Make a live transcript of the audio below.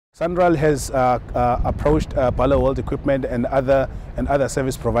Sunral has approached Barloworld Equipment and other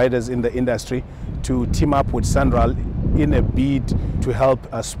service providers in the industry to team up with Sunral in a bid to help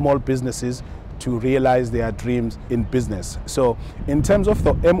small businesses to realize their dreams in business. So in terms of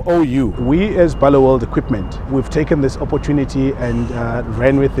the MOU, we as Barloworld Equipment, we've taken this opportunity and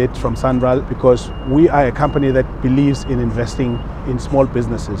ran with it from Sunral because we are a company that believes in investing in small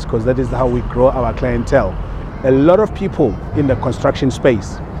businesses, because that is how we grow our clientele. A lot of people in the construction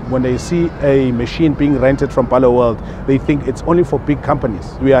space, when they see a machine being rented from Barloworld, they think it's only for big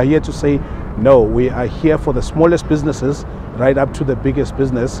companies. We are here to say, no, we are here for the smallest businesses right up to the biggest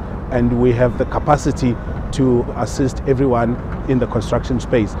business, and we have the capacity to assist everyone in the construction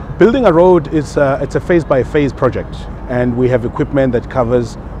space. Building a road is it's a phase-by-phase project, and we have equipment that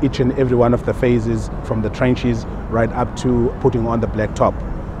covers each and every one of the phases, from the trenches right up to putting on the blacktop.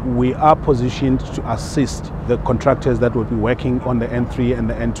 We are positioned to assist the contractors that will be working on the N3 and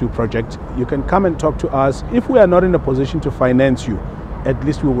the N2 project. You can come and talk to us. If we are not in a position to finance you, at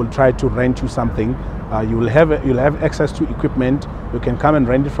least we will try to rent you something. You'll have access to equipment. You can come and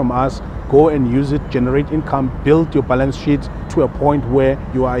rent it from us, go and use it, generate income, build your balance sheet to a point where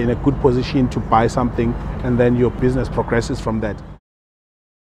you are in a good position to buy something, and then your business progresses from that.